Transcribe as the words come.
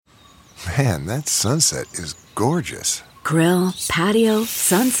Man, that sunset is gorgeous. Grill, patio,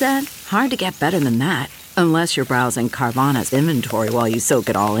 sunset. Hard to get better than that. Unless you're browsing Carvana's inventory while you soak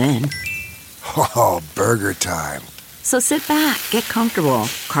it all in. Oh, burger time. So sit back, get comfortable.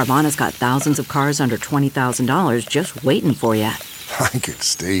 Carvana's got thousands of cars under $20,000 just waiting for you. I could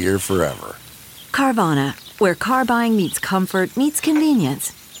stay here forever. Carvana, where car buying meets comfort meets convenience.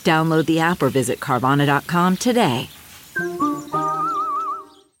 Download the app or visit Carvana.com today.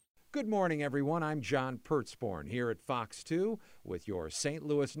 Good morning, everyone. I'm John Pertzborn here at Fox 2 with your St.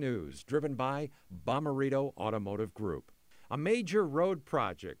 Louis news, driven by Bomarito Automotive Group. A major road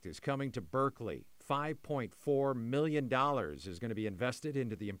project is coming to Berkeley. $5.4 million is going to be invested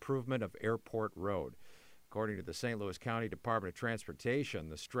into the improvement of Airport Road. According to the St. Louis County Department of Transportation,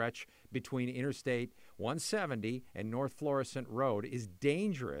 the stretch between Interstate 170 and North Florissant Road is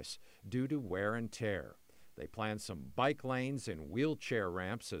dangerous due to wear and tear. They plan some bike lanes and wheelchair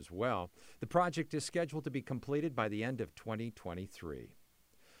ramps as well. The project is scheduled to be completed by the end of 2023.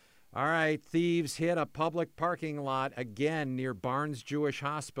 All right, thieves hit a public parking lot again near Barnes Jewish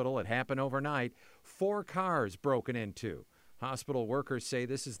Hospital. It happened overnight. 4 cars broken into. Hospital workers say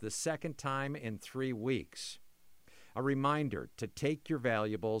this is the second time in 3 weeks. A reminder to take your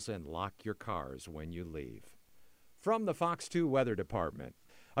valuables and lock your cars when you leave. From the Fox 2 Weather Department.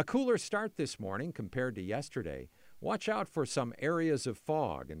 A cooler start this morning compared to yesterday. Watch out for some areas of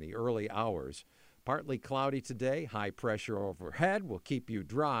fog in the early hours. Partly cloudy today. High pressure overhead will keep you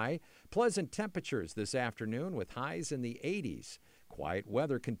dry. Pleasant temperatures this afternoon with highs in the 80s. Quiet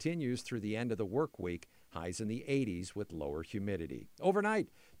weather continues through the end of the work week. Highs in the 80s with lower humidity. Overnight,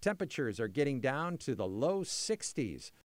 temperatures are getting down to the low 60s.